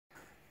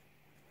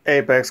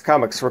Apex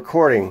Comics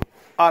recording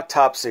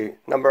Autopsy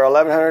number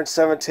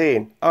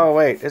 1117. Oh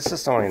wait, it's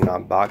just only an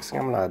unboxing.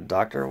 I'm not a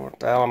doctor. What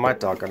the hell am I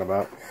talking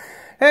about?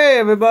 Hey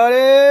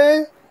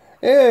everybody!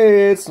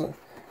 Hey,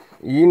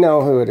 you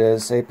know who it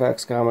is,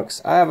 Apex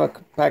Comics. I have a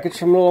package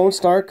from Lone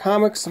Star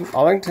Comics in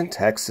Arlington,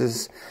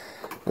 Texas.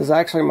 This is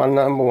actually my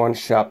 #1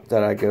 shop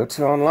that I go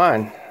to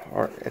online.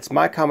 Or it's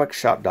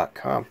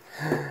mycomicshop.com.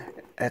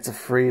 It's a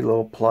free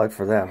little plug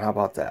for them. How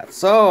about that?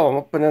 So, I'm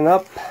opening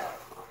up.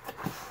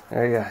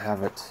 There you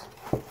have it.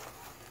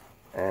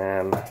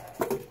 And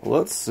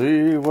let's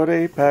see what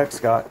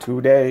Apex got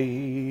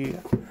today.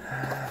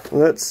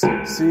 Let's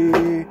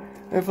see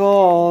if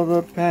all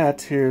the bad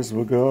tears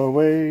will go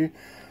away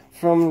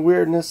from the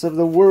weirdness of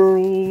the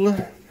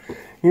world.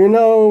 You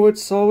know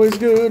it's always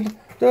good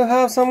to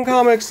have some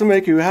comics to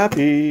make you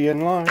happy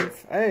in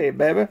life. Hey,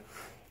 baby.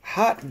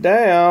 Hot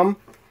damn.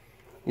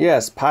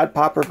 Yes, Pied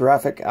Piper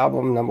graphic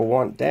album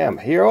 #1. Damn,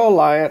 Hero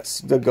Alliance,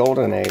 The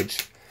Golden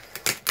Age.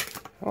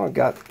 Oh,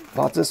 I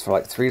bought this for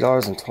like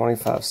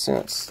 $3.25.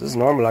 This is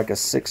normally like a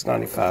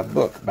 $6.95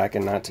 book back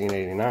in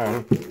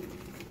 1989.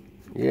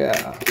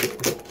 Yeah.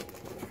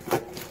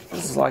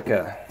 This is like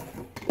a...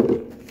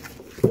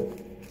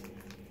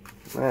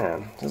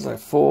 Man, this is like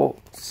full...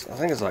 I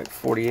think it's like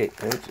 48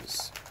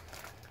 pages.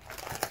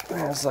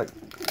 Man, it's like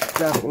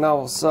graphic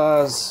novel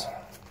size.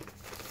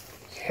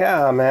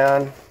 Yeah,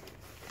 man.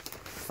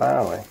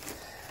 Finally.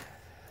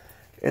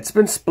 It's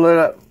been split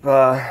up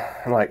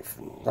in like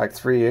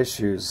 3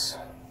 issues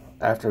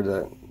after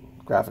the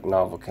graphic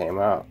novel came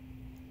out.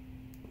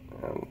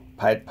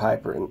 Pied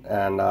Piper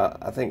and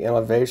I think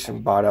Elevation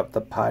bought up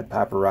the Pied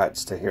Piper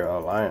rights to Hero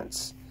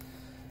Alliance.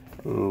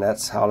 And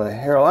that's how the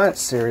Hero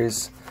Alliance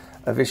series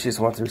of issues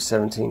 1 through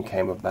 17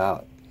 came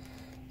about.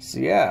 So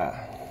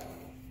yeah,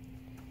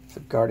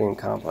 the Guardian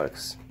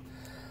Complex.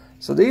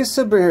 So these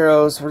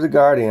superheroes were the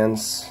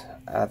Guardians.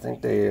 I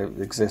think they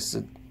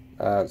existed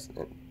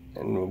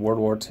in World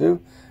War II.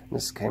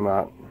 This came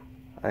out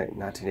in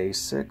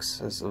 1986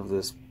 as of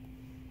this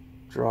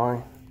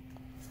drawing.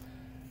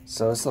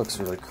 So this looks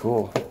really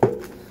cool.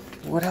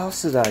 What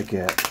else did I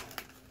get?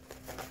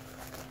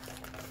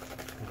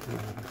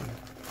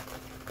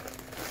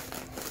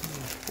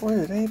 What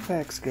did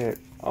Apex get?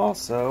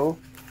 Also,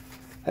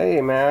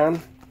 hey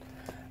man,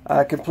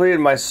 I completed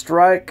my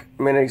Strike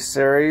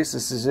miniseries.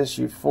 This is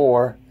issue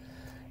 4.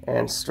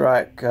 And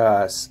Strike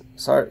vs.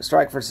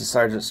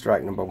 Sergeant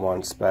Strike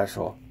 #1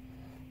 special,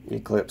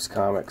 Eclipse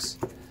Comics.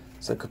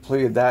 So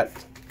completed that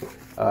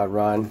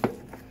run,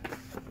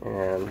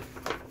 and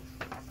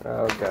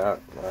oh god,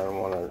 I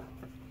don't want to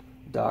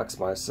dox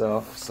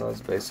myself. So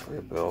it's basically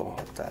a bill.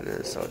 What that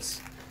is. So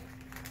it's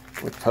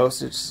with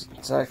postage.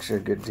 It's actually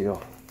a good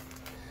deal.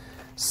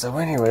 So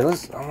anyway,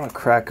 I'm gonna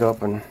crack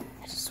open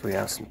since we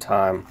have some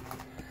time.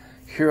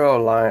 Hero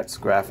Alliance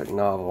graphic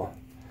novel.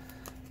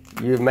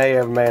 You may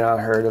or may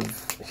not heard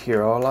of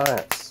Hero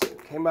Alliance.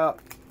 It came out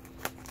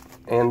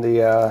in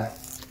the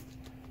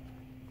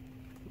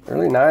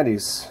early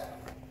 90s.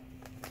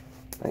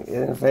 I think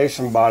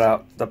Innovation bought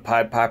out the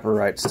Pied Piper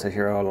rights to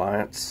Hero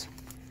Alliance.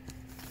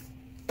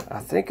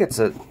 I think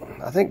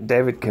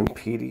David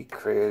Campiti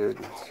created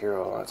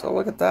Hero Alliance. Oh,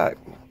 look at that.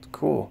 It's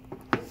cool.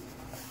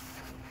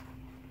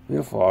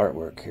 Beautiful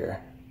artwork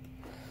here.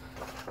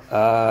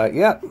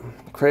 Yeah,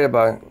 created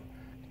by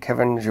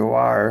Kevin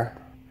Dwyer.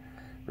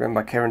 Written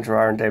by Kevin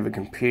Dwyer and David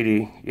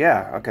Campiti.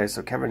 Yeah, okay,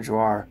 so Kevin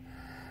Dwyer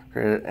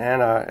created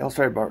and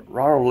illustrated by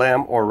Ronald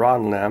Lim, or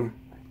Ron Lim,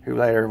 who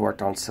later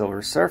worked on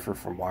Silver Surfer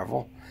for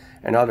Marvel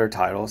and other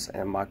titles,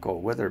 and Mike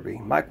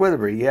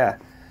Witherby, yeah.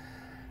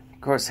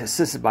 Of course,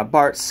 assisted by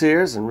Bart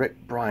Sears and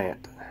Rick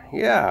Bryant.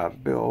 Yeah,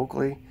 Bill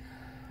Oakley.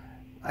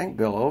 I think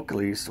Bill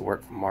Oakley used to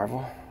work for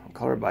Marvel.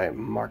 Colored by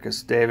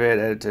Marcus David,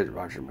 edited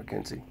Roger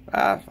McKenzie.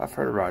 I've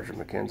heard of Roger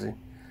McKenzie.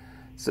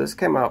 So this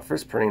came out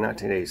first printing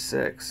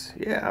 1986.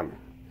 Yeah.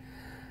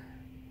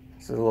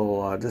 So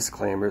little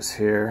disclaimers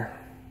here.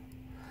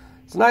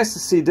 It's nice to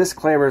see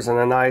disclaimers in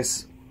a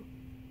nice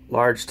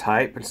large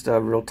type instead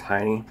of real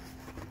tiny.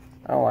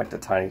 I don't like the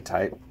tiny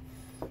type.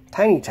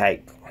 Tiny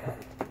type.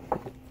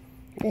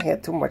 You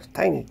had too much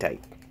tiny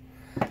type.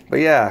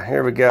 But yeah,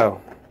 here we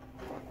go.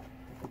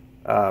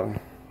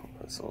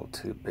 It's a little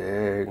too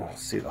big.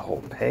 Let's see the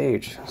whole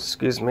page.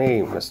 Excuse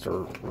me,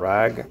 Mr.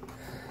 Rag.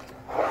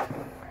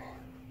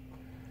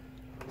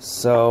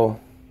 So,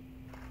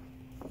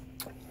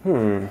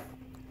 if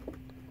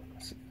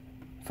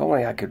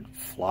only I could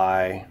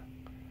fly.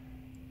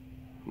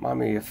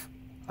 Mommy, if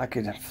I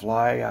could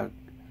fly, I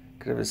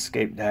could have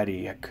escaped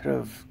Daddy. I could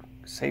have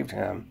saved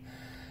him.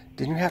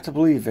 Didn't you have to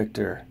believe,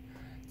 Victor?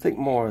 Think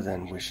more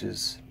than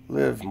wishes.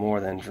 Live more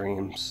than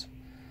dreams.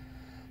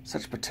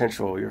 Such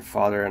potential your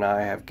father and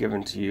I have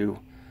given to you.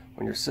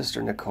 When your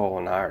sister Nicole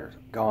and I are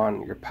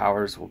gone, your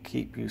powers will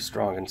keep you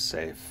strong and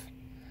safe.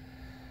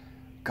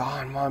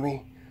 Gone,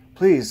 Mommy.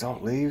 Please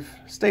don't leave.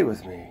 Stay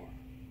with me.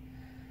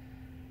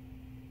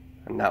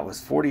 And that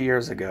was 40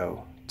 years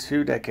ago.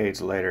 2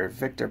 decades later,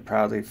 Victor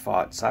proudly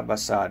fought side by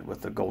side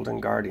with the Golden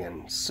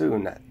Guardian.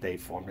 Soon they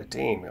formed a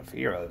team of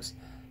heroes,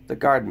 the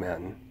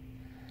Guardmen.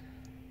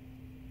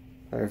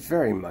 They're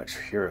very much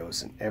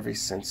heroes in every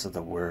sense of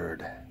the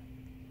word.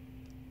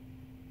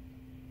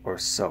 Or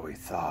so he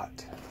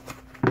thought.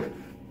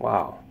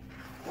 Wow.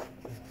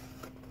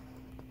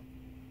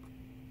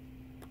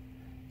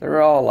 They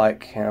were all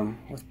like him,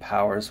 with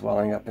powers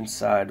welling up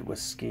inside, with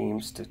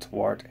schemes to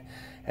thwart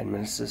and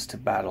menaces to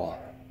battle.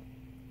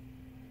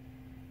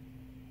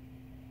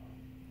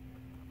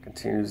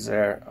 Continues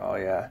there. Oh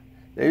yeah.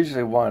 They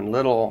usually won,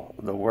 little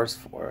the worse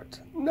for it.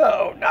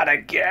 No, not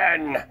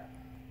again!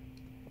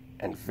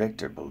 And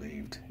Victor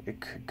believed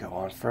it could go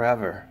on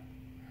forever.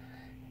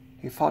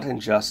 He fought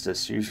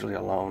injustice, usually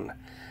alone.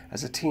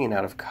 As a teen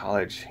out of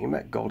college, he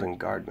met Golden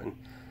Guardman,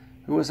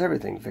 who was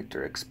everything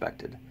Victor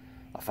expected.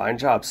 A fine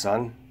job,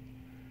 son.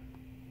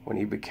 When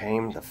he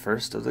became the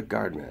first of the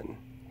Guardmen,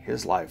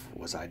 his life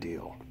was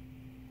ideal.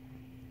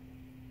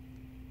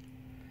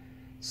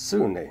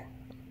 Soon they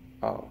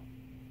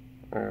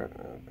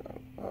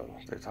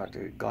thought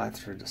to glide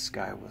through the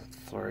sky with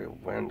a flurry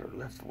of wind or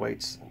lift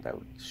weights that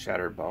would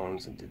shatter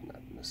bones and did not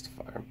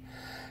mystify him.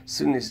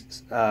 Soon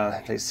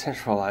they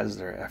centralized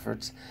their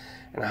efforts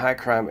in a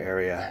high-crime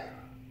area.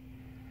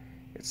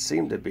 It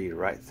seemed to be the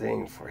right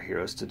thing for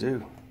heroes to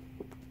do.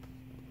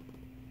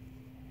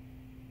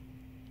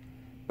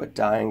 But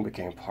dying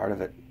became part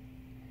of it.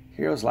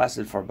 Heroes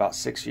lasted for about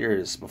 6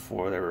 years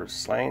before they were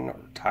slain or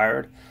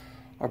retired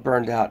or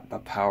burned out by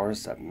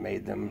powers that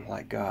made them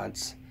like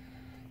gods.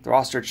 The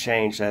roster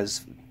changed,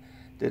 as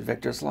did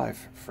Victor's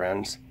life.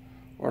 Friends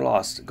were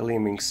lost.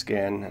 Gleaming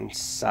skin and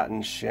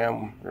satin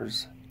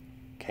shimmers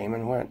came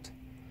and went.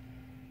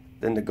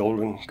 Then the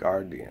Golden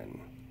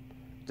Guardian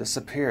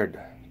disappeared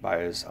by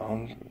his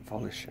own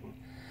volition.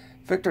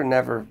 Victor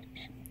never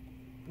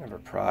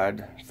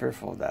pried,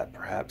 fearful that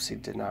perhaps he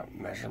did not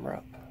measure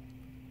up.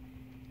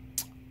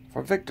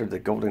 For Victor, the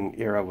golden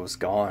era was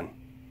gone.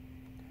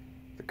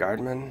 The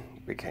Guardmen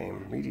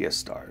became media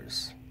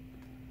stars.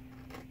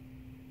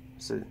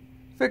 So,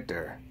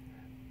 Victor,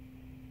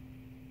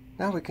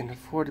 now we can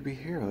afford to be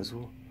heroes.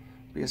 We'll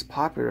be as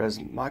popular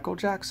as Michael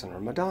Jackson or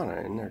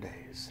Madonna in their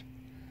days.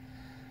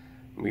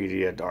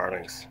 Media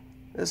darlings,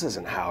 this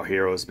isn't how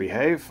heroes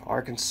behave.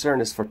 Our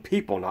concern is for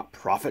people, not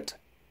profit.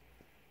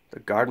 The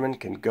Guardmen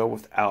can go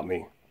without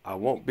me. I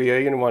won't be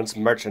anyone's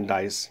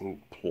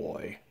merchandising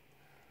ploy.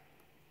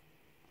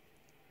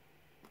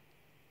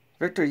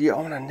 Victor, you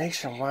own a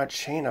nationwide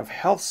chain of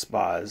health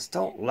spas.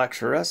 Don't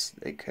lecture us.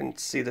 They couldn't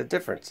see the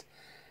difference.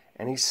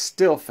 And he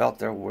still felt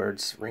their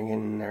words ringing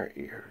in their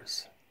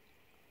ears.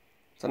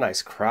 It's a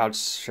nice crowd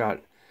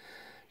shot.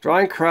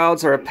 Drawing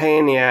crowds are a pain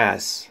in the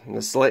ass. And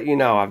just to let you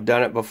know, I've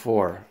done it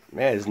before.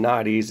 Man, it's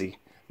not easy.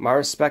 My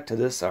respect to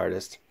this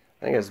artist.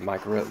 I think it's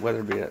Mike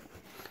Weatherby that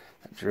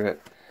drew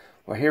it.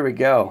 Well, here we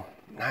go.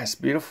 Nice,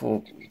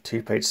 beautiful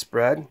 2-page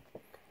spread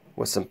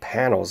with some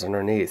panels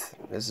underneath.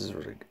 This is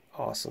really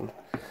awesome.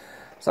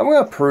 So I'm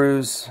going to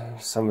peruse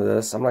some of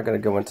this. I'm not going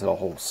to go into the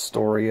whole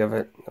story of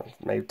it.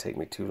 It may take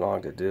me too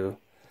long to do.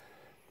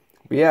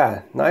 But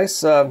yeah,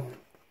 nice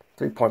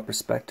 3-point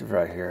perspective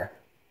right here.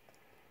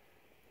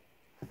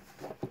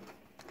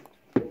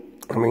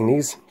 I mean,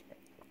 it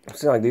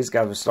seems like these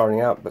guys are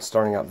starting out, but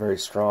starting out very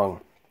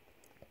strong.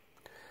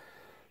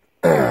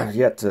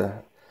 Yet to,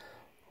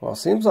 well, it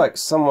seems like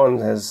someone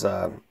has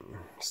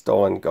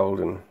stolen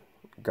Golden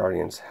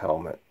Guardian's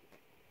helmet.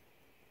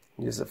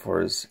 Use it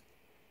for his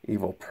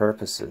evil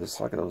purposes.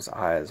 Look at those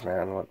eyes,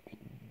 man. Look,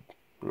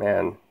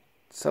 man,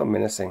 so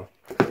menacing.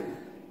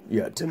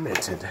 Yet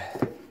demented.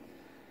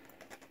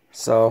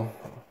 So,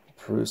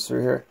 peruse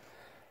through here.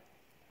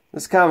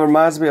 This kind of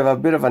reminds me of a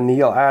bit of a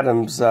Neil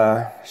Adams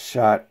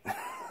shot.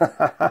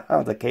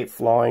 The cape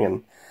flowing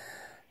and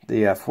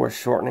the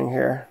foreshortening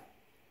here.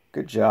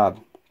 Good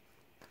job.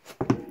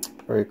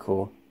 Very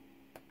cool.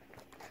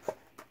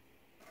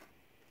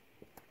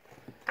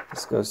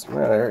 This goes,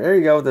 man, there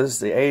you go. This is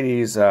the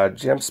 80s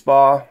gym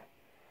spa. I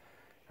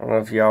don't know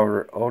if y'all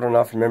were old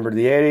enough to remember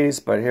the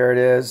 80s, but here it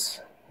is.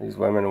 These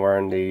women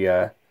wearing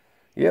the,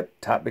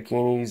 top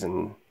bikinis,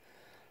 and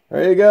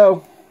there you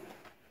go.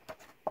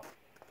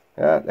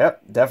 Yeah,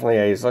 yep, definitely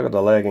 80s. Look at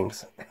the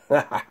leggings.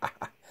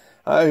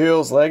 High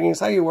heels,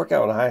 leggings. How you work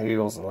out with high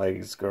heels and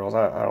leggings, girls?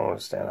 I don't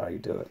understand how you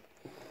do it.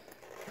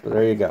 But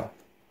there you go.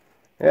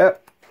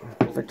 Yep,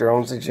 Victor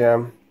owns the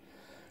gym.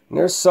 And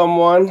there's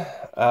someone,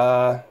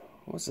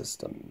 what's this,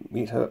 the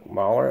Meat Hook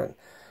Mauler?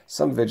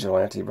 Some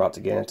vigilante about to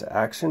get into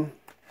action.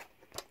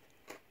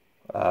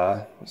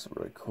 That's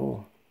really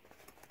cool.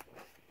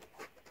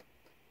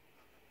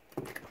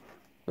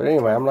 But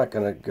anyway, I'm not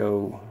going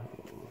to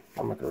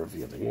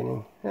reveal the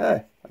ending.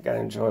 Yeah, I got to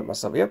enjoy it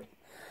myself. Yep.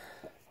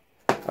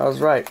 I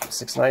was right.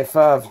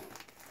 $6.95.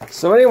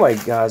 So anyway,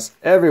 guys,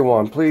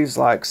 everyone, please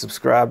like,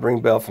 subscribe, ring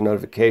bell for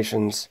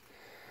notifications.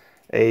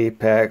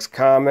 Apex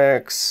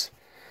Comics.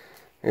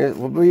 It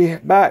will be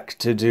back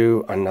to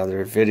do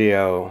another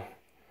video.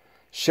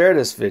 Share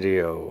this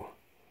video.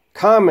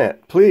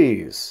 Comment,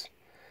 please.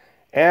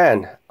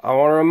 And I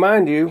want to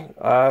remind you,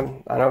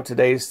 I know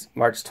today's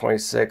March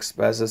 26th,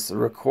 but as this is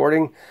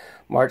recording,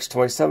 March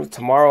 27th,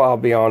 tomorrow I'll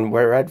be on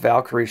Red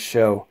Valkyrie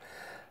show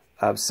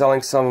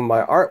selling some of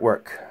my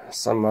artwork.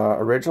 some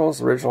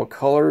original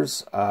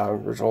colors,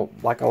 original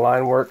black and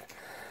line work.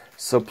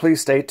 So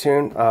please stay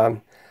tuned.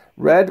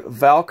 Red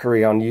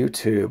Valkyrie on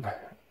YouTube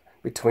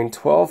between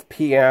 12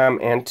 p.m.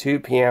 and 2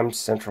 p.m.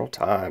 Central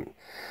Time.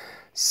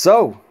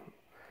 So,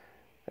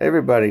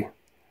 everybody,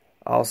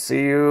 I'll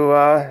see you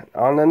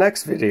on the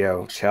next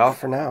video. Ciao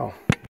for now.